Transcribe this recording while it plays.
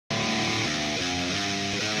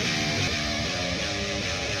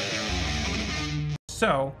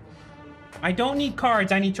So, I don't need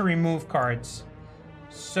cards, I need to remove cards.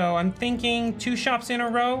 So I'm thinking 2 shops in a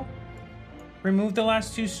row. Remove the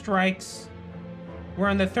last 2 strikes. We're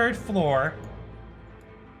on the 3rd floor.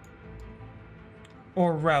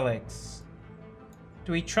 Or relics.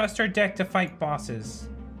 Do we trust our deck to fight bosses?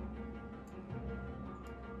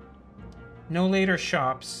 No later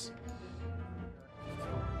shops.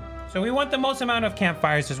 So we want the most amount of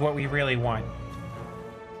campfires is what we really want.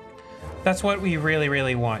 That's what we really,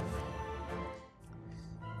 really want.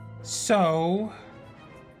 So,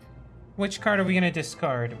 which card are we going to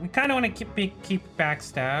discard? We kind of want to keep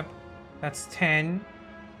Backstab. That's 10.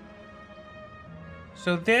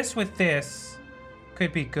 So this with this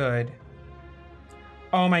could be good.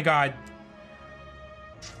 Oh my god.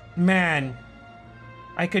 Man.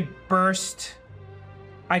 I could burst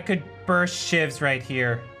shivs right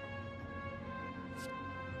here.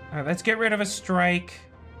 Alright, let's get rid of a strike.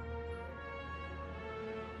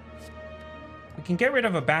 We can get rid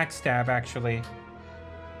of a backstab, actually.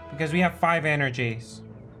 Because we have 5 energies.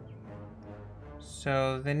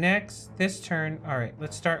 So, this turn... Alright,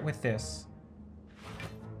 let's start with this.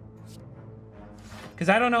 Because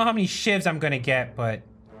I don't know how many shivs I'm going to get, but...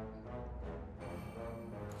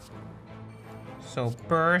 So,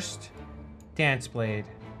 burst, Dance Blade.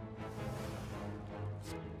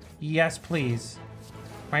 Yes, please.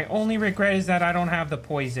 My only regret is that I don't have the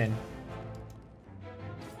poison.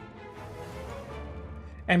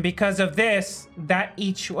 And because of this, that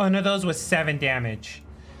each one of those was 7 damage.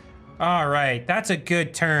 All right, that's a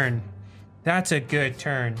good turn. That's a good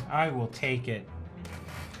turn. I will take it.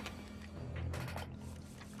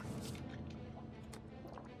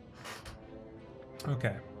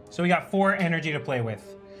 Okay, so we got 4 energy to play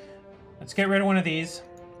with. Let's get rid of one of these.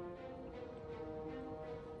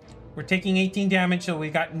 We're taking 18 damage, so we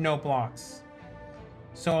got no blocks.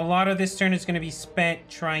 So a lot of this turn is going to be spent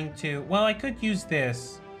trying to... Well, I could use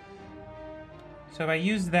this. So if I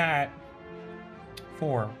use that...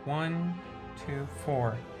 4. 1, 2,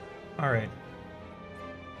 4. Alright.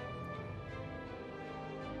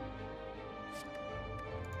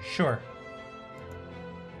 Sure.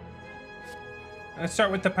 Let's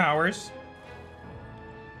start with the powers.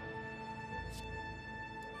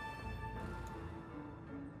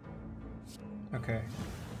 Okay.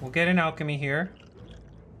 We'll get an alchemy here.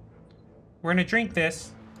 We're gonna drink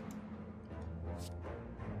this.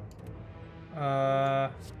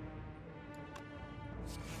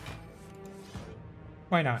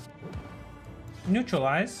 Why not?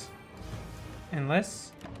 Neutralize.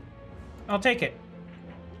 Endless. I'll take it.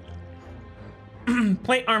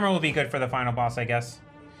 Plate armor will be good for the final boss, I guess.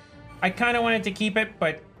 I kind of wanted to keep it,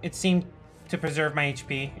 but it seemed to preserve my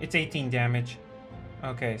HP. It's 18 damage.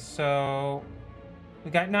 Okay, so... We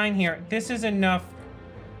got 9 here. This is enough.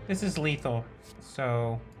 This is lethal.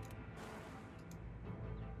 So...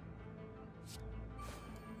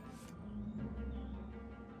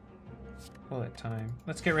 Bullet time.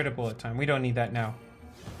 Let's get rid of bullet time. We don't need that now.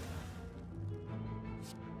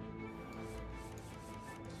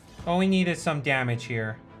 All we need is some damage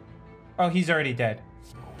here. Oh, he's already dead.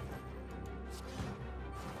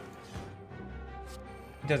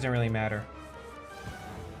 It doesn't really matter.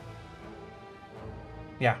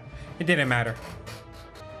 Yeah, it didn't matter.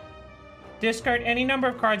 Discard any number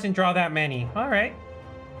of cards and draw that many. All right.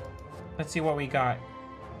 Let's see what we got.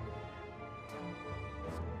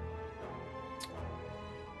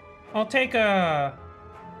 I'll take a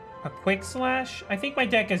quick slash. I think my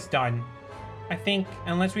deck is done. I think,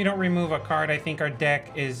 unless we don't remove a card, I think our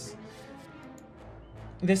deck is...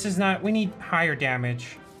 This is not... We need higher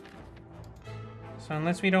damage. So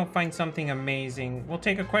unless we don't find something amazing, we'll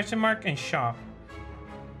take a question mark and shop.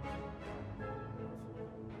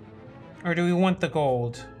 Or do we want the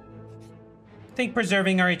gold? I think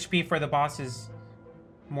preserving our HP for the boss is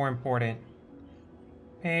more important.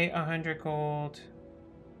 Pay 100 gold.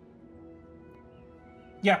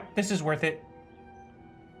 Yeah, this is worth it.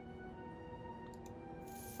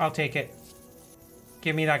 I'll take it.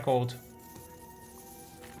 Give me that gold.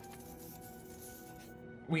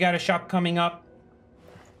 We got a shop coming up.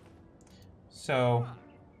 So,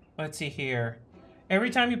 let's see here. Every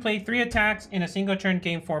time you play 3 attacks in a single turn,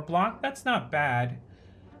 gain 4 block. That's not bad.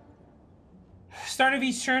 Start of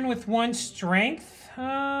each turn with 1 strength.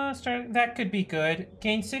 That could be good.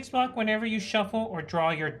 Gain 6 block whenever you shuffle or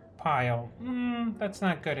draw your pile. That's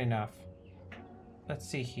not good enough. Let's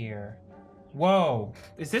see here. Whoa.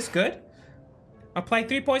 Is this good? Apply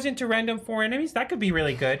 3 poison to random 4 enemies? That could be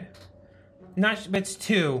really good. But it's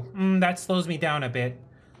 2. That slows me down a bit.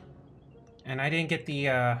 And I didn't get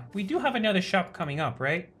the... We do have another shop coming up,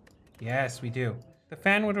 right? Yes, we do. The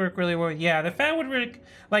fan would work really well. Yeah, the fan would work.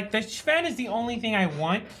 Like, the fan is the only thing I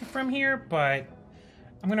want from here, but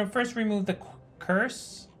I'm going to first remove the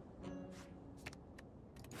curse.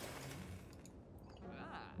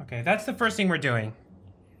 Okay, that's the first thing we're doing.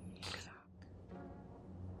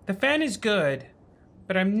 The fan is good,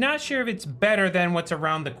 but I'm not sure if it's better than what's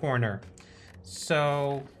around the corner.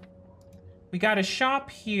 So, we got a shop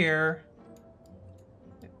here.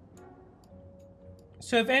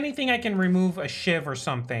 So if anything, I can remove a shiv or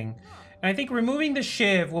something. And I think removing the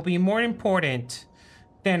shiv will be more important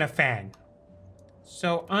than a fan.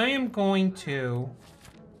 So I am going to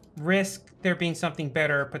risk there being something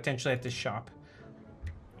better potentially at this shop.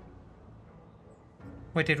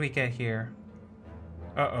 What did we get here?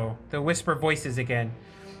 Uh-oh, the whisper voices again.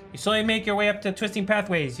 You slowly make your way up the twisting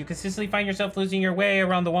pathways. You consistently find yourself losing your way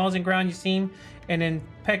around the walls and ground you seem an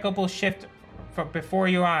impeccable shift from before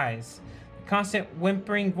your eyes. Constant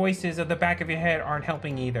whimpering voices at the back of your head aren't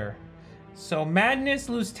helping either. So madness,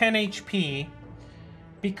 lose 10 HP.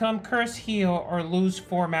 Become curse, heal, or lose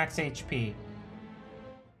 4 max HP.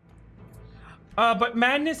 But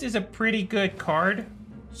madness is a pretty good card,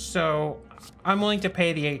 so I'm willing to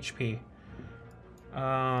pay the HP.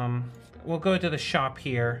 We'll go to the shop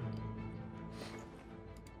here.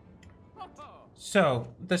 So,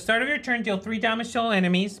 the start of your turn, deal 3 damage to all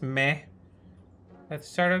enemies. Meh. At the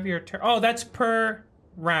start of your turn. Oh, that's per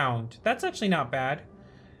round. That's actually not bad.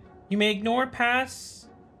 You may ignore paths.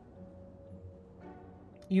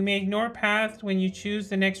 You may ignore paths when you choose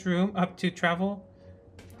the next room up to travel.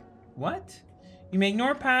 What? You may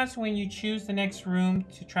ignore paths when you choose the next room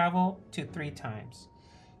to travel to 3 times.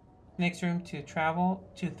 Next room to travel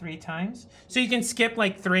to 3 times. So you can skip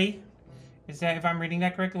like 3. Is that, if I'm reading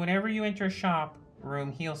that correctly? Whenever you enter a shop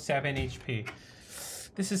room, heal 7 HP.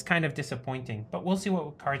 This is kind of disappointing, but we'll see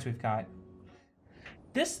what cards we've got.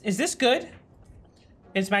 Is this good?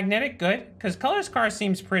 Is magnetic good? Because color scar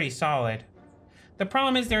seems pretty solid. The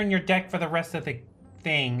problem is they're in your deck for the rest of the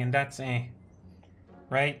thing, and that's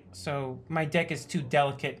right? So my deck is too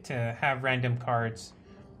delicate to have random cards.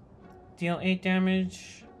 Deal 8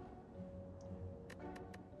 damage.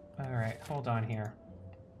 Alright, hold on here.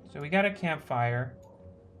 So we got a campfire.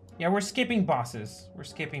 Yeah, we're skipping bosses. We're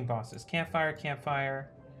skipping bosses. Campfire,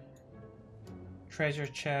 campfire. Treasure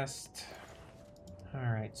chest.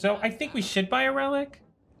 Alright, so I think we should buy a relic.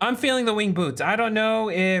 I'm feeling the wing boots. I don't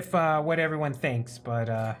know if what everyone thinks,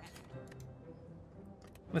 but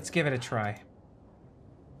let's give it a try.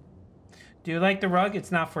 Do you like the rug?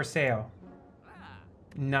 It's not for sale.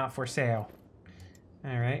 Not for sale.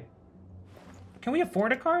 Alright. Can we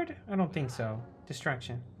afford a card? I don't think so.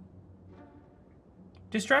 Distraction.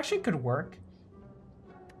 Distraction could work.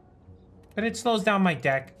 But it slows down my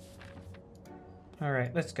deck.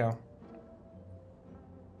 Alright, let's go.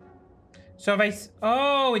 So if I...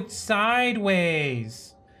 Oh, it's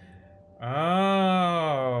sideways.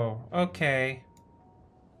 Oh, okay.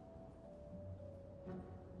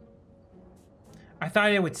 I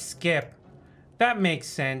thought it would skip. That makes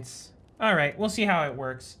sense. Alright, we'll see how it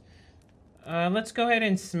works. Let's go ahead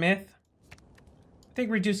and smith. I think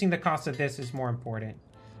reducing the cost of this is more important.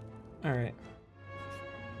 Alright.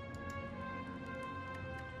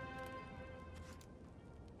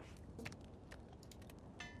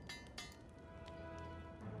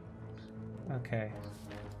 Okay.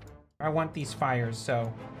 I want these fires,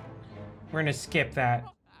 so we're gonna skip that.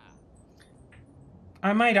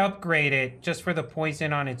 I might upgrade it just for the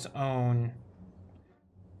poison on its own.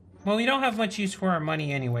 Well, we don't have much use for our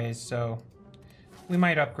money anyways, so we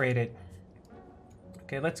might upgrade it.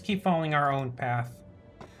 Okay, let's keep following our own path.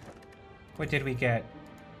 What did we get?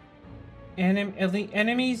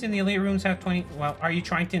 Enemies in the elite rooms have 20... Well, are you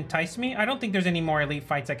trying to entice me? I don't think there's any more elite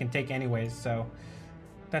fights I can take anyways, so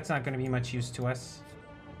that's not going to be much use to us.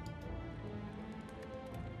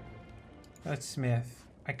 Let's smith.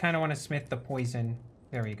 I kind of want to smith the poison.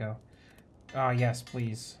 There we go. Oh, yes,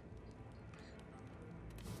 please.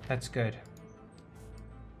 That's good.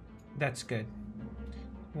 That's good.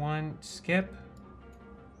 1, skip.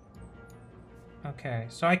 Okay,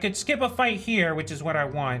 so I could skip a fight here, which is what I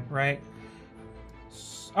want, right?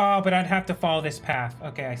 Oh, but I'd have to follow this path.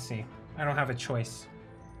 Okay, I see. I don't have a choice.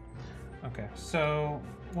 Okay, so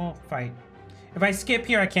we'll fight. If I skip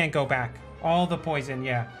here, I can't go back. All the poison,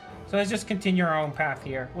 yeah. So let's just continue our own path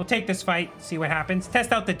here. We'll take this fight, see what happens.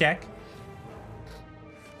 Test out the deck.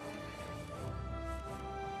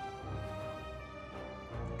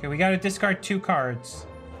 Okay, we gotta discard 2 cards.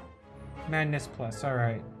 Madness plus,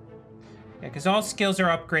 alright. Yeah, because all skills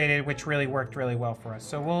are upgraded, which really worked really well for us.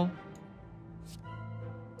 So we'll...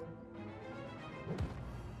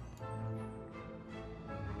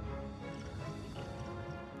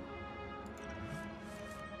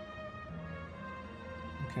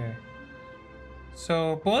 Okay.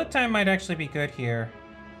 So bullet time might actually be good here.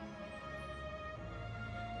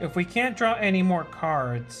 If we can't draw any more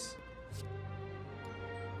cards...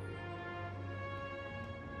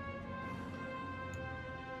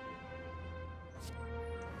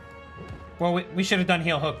 Well, we should have done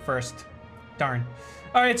Heal Hook first. Darn.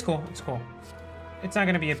 Alright, it's cool. It's cool. It's not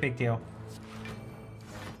going to be a big deal.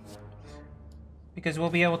 Because we'll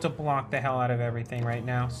be able to block the hell out of everything right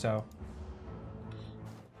now, so...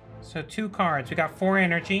 So 2 cards. We got 4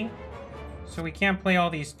 energy. So we can't play all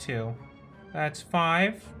these 2. That's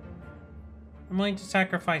 5. I'm willing to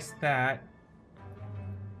sacrifice that.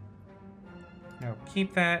 No,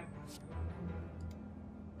 keep that.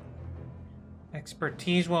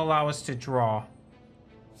 Expertise will allow us to draw.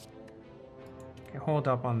 Okay, hold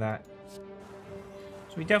up on that.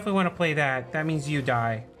 So we definitely want to play that. That means you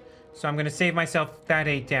die. So I'm going to save myself that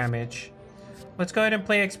 8 damage. Let's go ahead and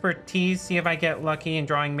play Expertise. See if I get lucky in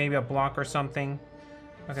drawing maybe a block or something.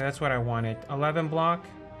 Okay, that's what I wanted. 11 block.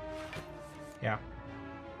 Yeah.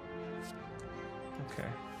 Okay.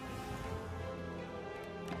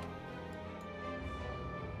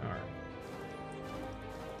 Alright.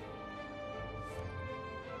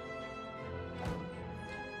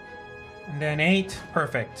 And then 8.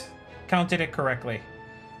 Perfect. Counted it correctly.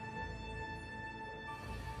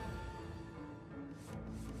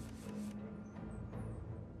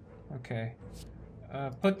 Okay.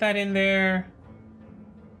 Put that in there.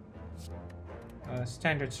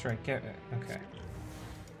 Standard strike. Get it. Okay.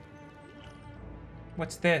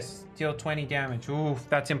 What's this? Deal 20 damage. Oof,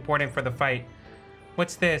 that's important for the fight.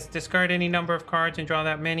 What's this? Discard any number of cards and draw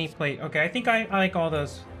that many. Play. Okay, I think I like all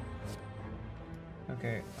those.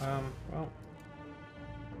 Okay, well.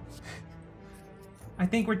 I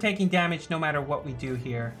think we're taking damage no matter what we do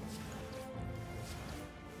here.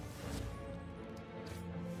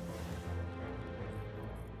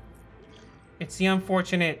 It's the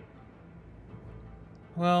unfortunate...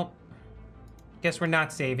 Well, guess we're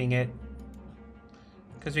not saving it.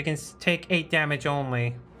 Because we can take 8 damage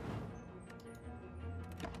only.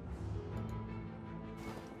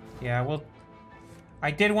 Yeah, well...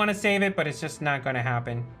 I did want to save it, but it's just not going to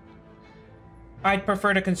happen. I'd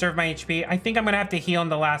prefer to conserve my HP. I think I'm going to have to heal in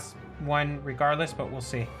the last one regardless, but we'll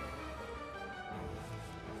see.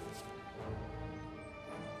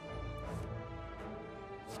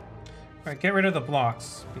 Alright, get rid of the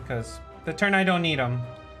blocks, because the turn I don't need them.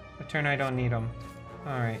 The turn I don't need them.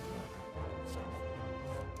 Alright.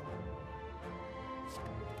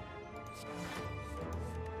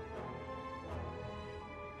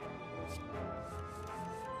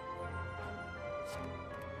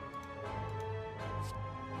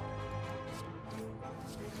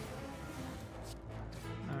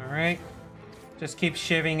 Alright. Just keep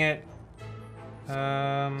shivving it.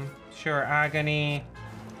 Sure, Agony.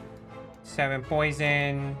 7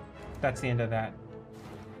 poison. That's the end of that.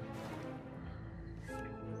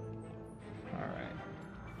 Alright.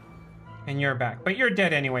 And you're back. But you're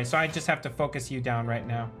dead anyway, so I just have to focus you down right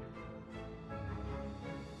now.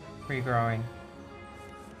 Regrowing.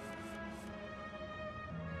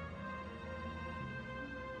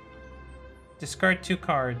 Discard 2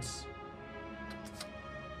 cards.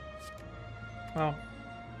 Well.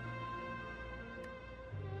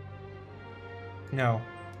 No.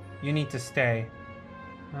 You need to stay.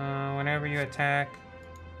 Whenever you attack,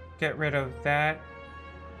 get rid of that.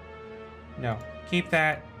 No. Keep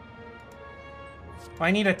that. Well,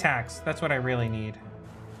 I need attacks. That's what I really need.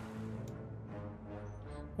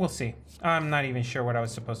 We'll see. I'm not even sure what I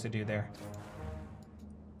was supposed to do there.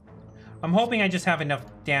 I'm hoping I just have enough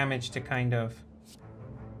damage to kind of...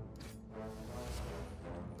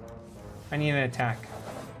 I need an attack.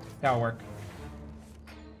 That'll work.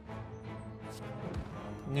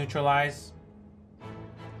 Neutralize.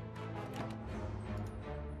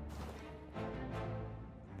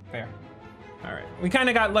 There. Alright. We kind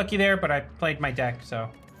of got lucky there, but I played my deck, so...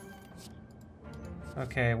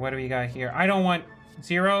 Okay, what do we got here? I don't want...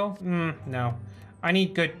 0? No. I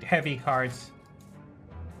need good, heavy cards.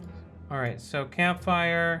 Alright, so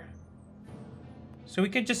Campfire... So we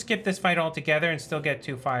could just skip this fight altogether and still get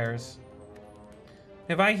 2 fires.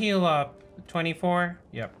 If I heal up 24,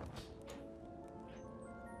 yep.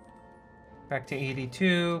 Back to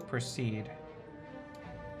 82, proceed.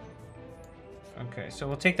 Okay, so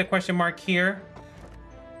we'll take the question mark here.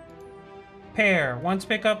 Pair, once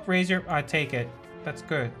pick up, raise your, take it. That's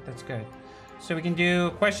good, that's good. So we can do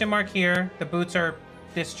question mark here. The boots are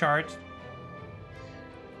discharged.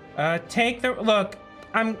 Take the, look,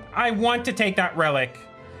 I want to take that relic.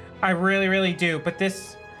 I really, really do, but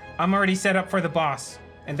this, I'm already set up for the boss.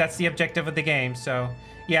 And that's the objective of the game, so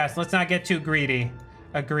yes, let's not get too greedy.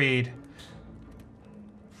 Agreed.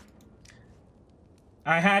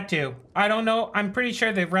 I had to. I don't know. I'm pretty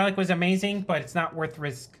sure the relic was amazing, but it's not worth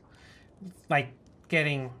risk. Like,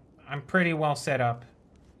 getting... I'm pretty well set up.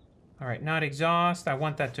 Alright, not exhaust. I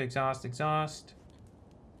want that to exhaust. Exhaust.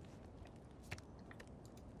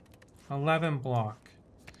 11 block.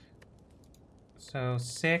 So,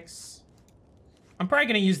 6. I'm probably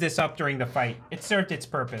going to use this up during the fight. It served its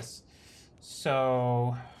purpose.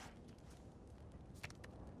 So...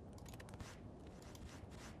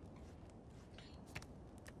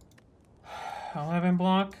 11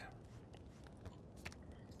 block.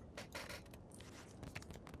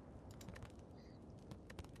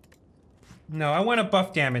 No, I want to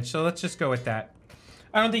buff damage, so let's just go with that.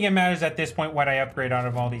 I don't think it matters at this point what I upgrade out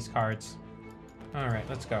of all these cards. Alright,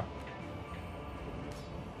 let's go.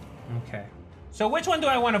 Okay. So which one do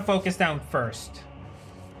I want to focus down first?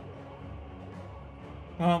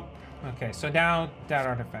 Well, okay, so now that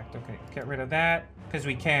artifact. Okay, get rid of that, because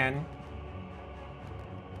we can.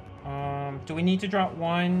 Do we need to drop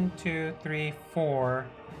 1, 2, 3, 4?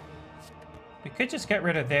 We could just get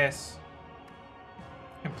rid of this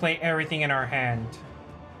and play everything in our hand.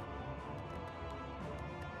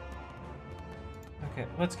 Okay,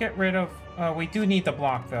 let's get rid of... we do need the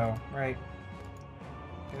block, though, right?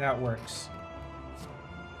 Okay, that works.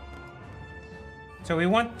 So we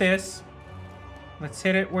want this. Let's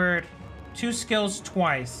hit it where 2 skills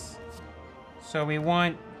twice. So we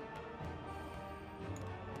want...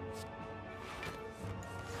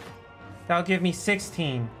 That'll give me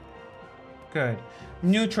 16. Good.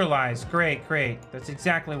 Neutralize. Great, great. That's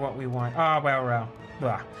exactly what we want. Oh, well.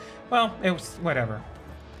 Blah. Well, it was... whatever.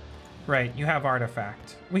 Right, you have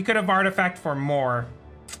artifact. We could have artifact for more.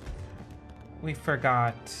 We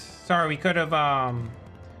forgot. Sorry, we could have,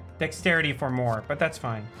 dexterity for more, but that's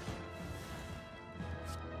fine.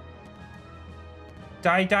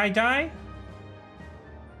 Die, die, die?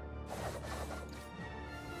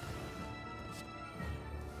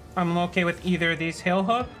 I'm okay with either of these. Hill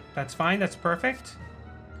hook. That's fine. That's perfect.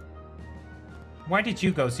 Why did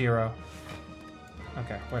you go 0?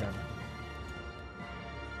 Okay, whatever.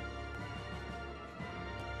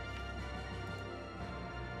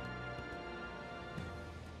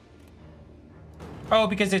 Oh,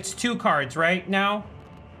 because it's 2 cards, right, now?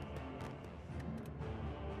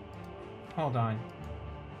 Hold on.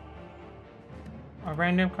 A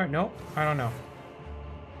random card? Nope. I don't know.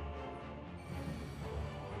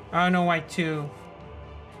 I don't know why 2.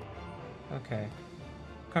 Okay.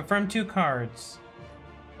 Confirm 2 cards.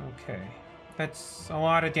 Okay. That's a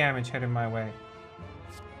lot of damage headed my way.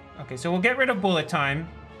 Okay, so we'll get rid of bullet time.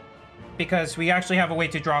 Because we actually have a way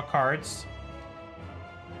to draw cards.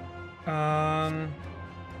 So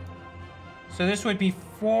this would be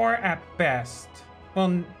 4 at best.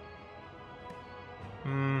 Well...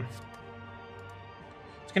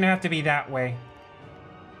 It's gonna have to be that way.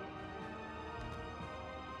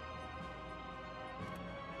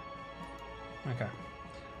 Okay.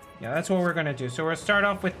 Yeah, that's what we're gonna do. So we'll start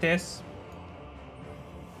off with this.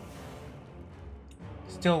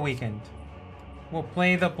 Still weakened. We'll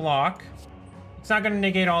play the block. It's not gonna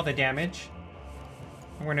negate all the damage.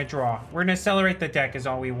 We're gonna draw. We're gonna accelerate the deck is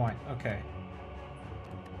all we want. Okay.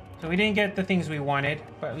 So we didn't get the things we wanted,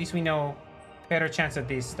 but at least we know better chance of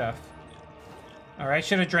these stuff. Alright,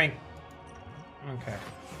 should have drank. Okay.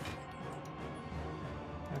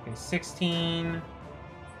 Okay, 16.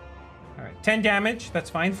 Alright, 10 damage.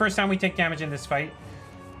 That's fine. First time we take damage in this fight.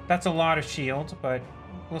 That's a lot of shield, but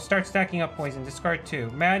we'll start stacking up poison. Discard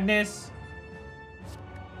 2. Madness.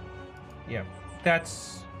 Yep,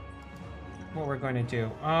 that's what we're going to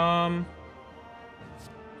do.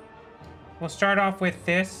 We'll start off with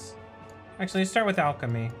this. Actually, let's start with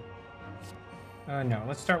alchemy. No,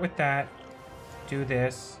 let's start with that. Do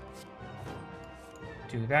this.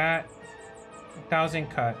 Do that. 1,000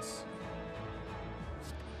 cuts.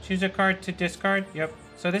 Choose a card to discard. Yep.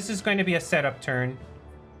 So this is going to be a setup turn.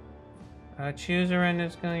 Choose a random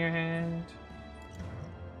skill in your hand.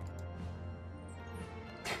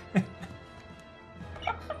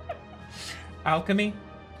 Alchemy?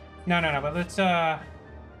 No, but let's, Alright.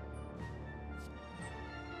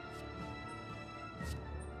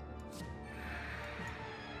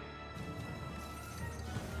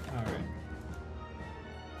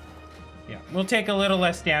 Yeah, we'll take a little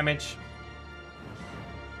less damage.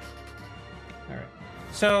 Alright.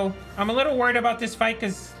 So, I'm a little worried about this fight,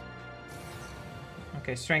 because...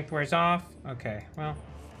 Okay, strength wears off. Okay, well...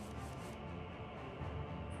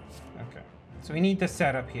 Okay. So we need the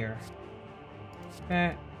setup here.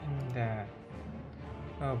 That and that.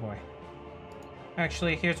 Oh boy.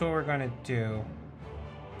 Actually, here's what we're gonna do.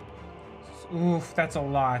 Oof, that's a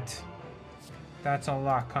lot. That's a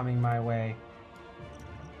lot coming my way.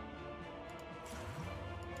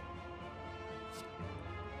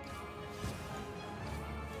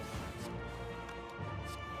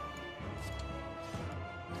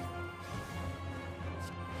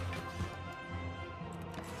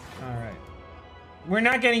 Alright. We're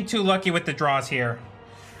not getting too lucky with the draws here.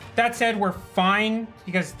 That said, we're fine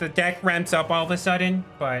because the deck ramps up all of a sudden,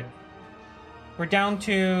 but we're down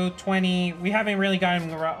to 20. We haven't really gotten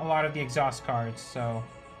a lot of the exhaust cards, so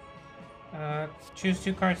choose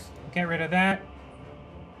 2 cards, get rid of that.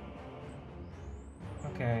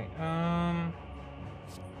 Okay,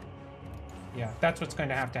 yeah, that's what's going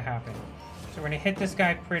to happen. So we're going to hit this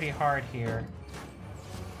guy pretty hard here.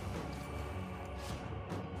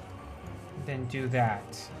 Then do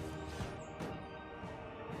that.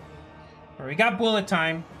 All right, we got bullet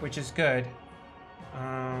time, which is good.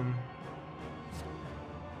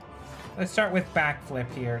 Let's start with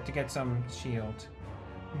backflip here to get some shield.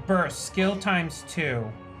 Burst, skill times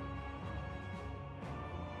 2.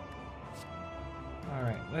 All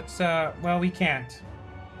right, let's, well, we can't.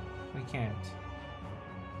 We can't.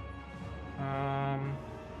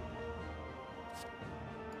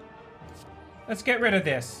 Let's get rid of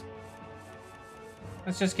this.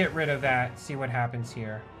 Let's just get rid of that, see what happens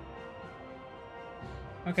here.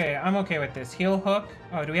 Okay, I'm okay with this. Heal hook.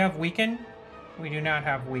 Oh, do we have weaken? We do not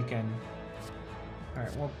have weaken.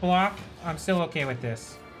 Alright, we'll block. I'm still okay with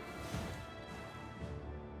this.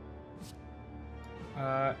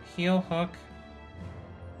 Heal hook.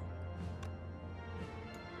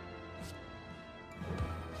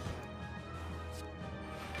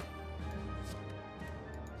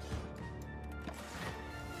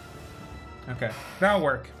 Okay, that'll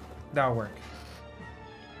work. That'll work.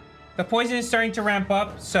 The poison is starting to ramp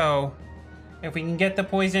up, so if we can get the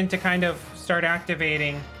poison to kind of start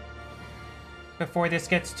activating before this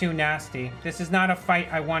gets too nasty. This is not a fight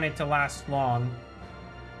I wanted to last long.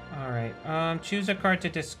 Alright, choose a card to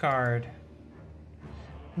discard.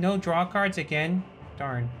 No draw cards again?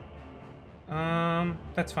 Darn.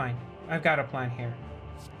 That's fine. I've got a plan here.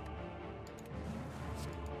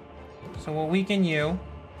 So we'll weaken you.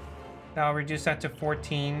 That'll reduce that to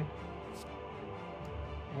 14.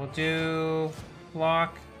 We'll do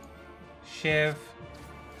block, shiv,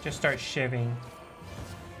 just start shivving.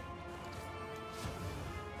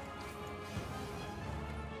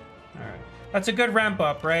 Alright, that's a good ramp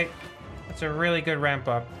up, right? That's a really good ramp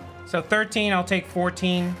up. So 13, I'll take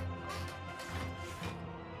 14.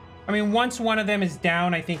 I mean, once one of them is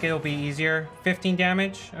down, I think it'll be easier. 15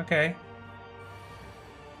 damage, okay.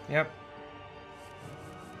 Yep.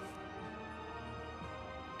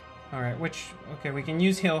 Alright, okay, we can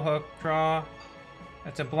use heal hook, draw.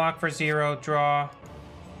 That's a block for 0, draw.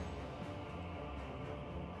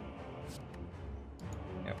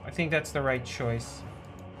 Yep, I think that's the right choice.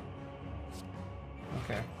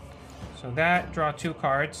 Okay, so that, draw 2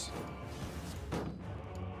 cards.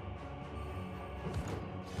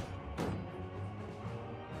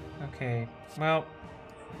 Okay, well.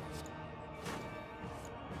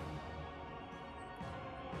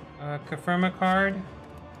 Confirm a card.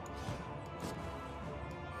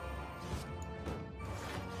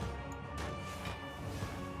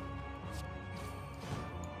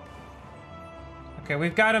 Okay,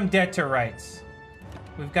 we've got him dead to rights.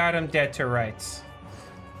 We've got him dead to rights.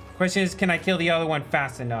 Question is, can I kill the other one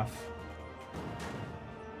fast enough?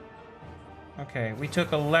 Okay, we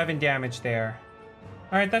took 11 damage there.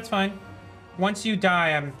 Alright, that's fine. Once you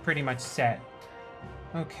die, I'm pretty much set.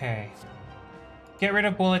 Okay. Get rid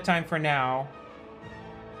of bullet time for now.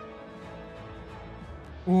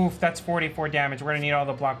 Oof, that's 44 damage. We're gonna need all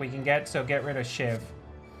the block we can get, so get rid of shiv.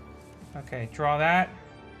 Okay, draw that.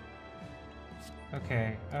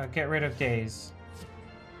 Okay, get rid of daze.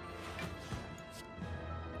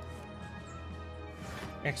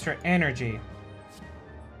 Extra energy.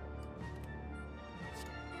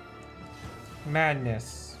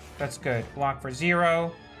 Madness. That's good. Block for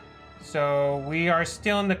 0. So we are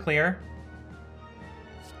still in the clear.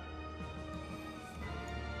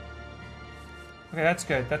 Okay, that's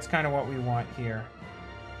good. That's kind of what we want here.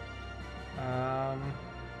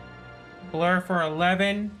 Blur for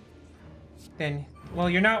 11. Then, well,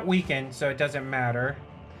 you're not weakened, so it doesn't matter.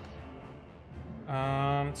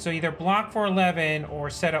 So either block for 11 or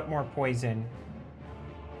set up more poison.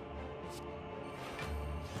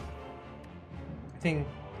 I think...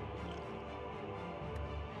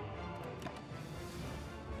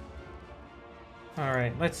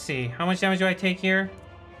 Alright, let's see. How much damage do I take here?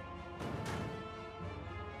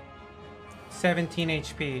 17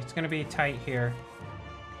 HP. It's gonna be tight here.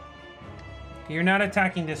 Okay, you're not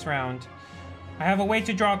attacking this round. I have a way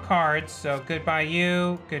to draw cards, so goodbye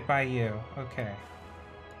you, goodbye you. Okay.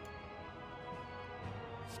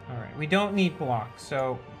 Alright, we don't need blocks,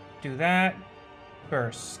 so do that.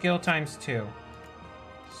 Burst. Skill times 2.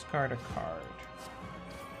 Discard a card.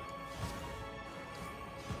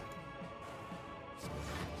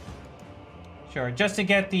 Sure, just to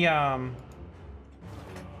get the,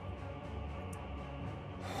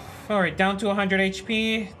 Alright, down to 100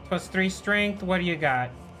 HP, plus 3 strength. What do you got?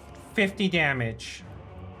 50 damage.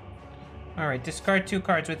 Alright, discard 2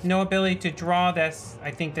 cards with no ability to draw this.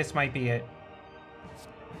 I think this might be it.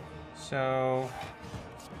 So...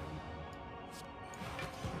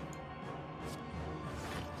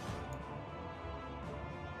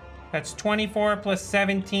 that's 24 plus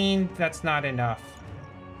 17. That's not enough.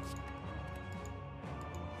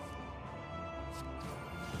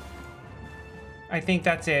 I think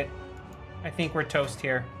that's it. I think we're toast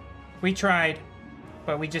here. We tried,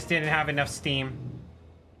 but we just didn't have enough steam.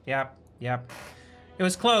 Yep, yep. It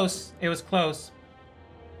was close. It was close.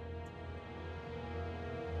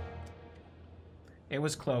 It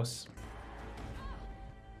was close.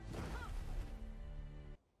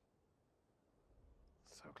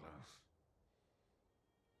 So close.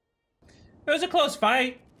 It was a close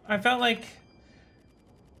fight. I felt like...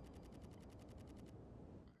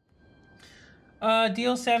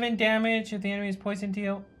 deal 7 damage if the enemy is poison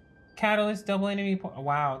deal. Catalyst, double enemy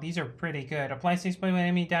wow, these are pretty good. Apply 6 points when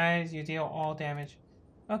enemy dies, you deal all damage.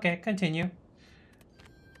 Okay, continue.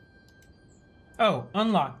 Oh,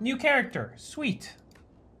 unlock. New character. Sweet.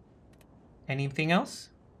 Anything else?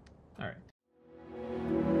 Alright.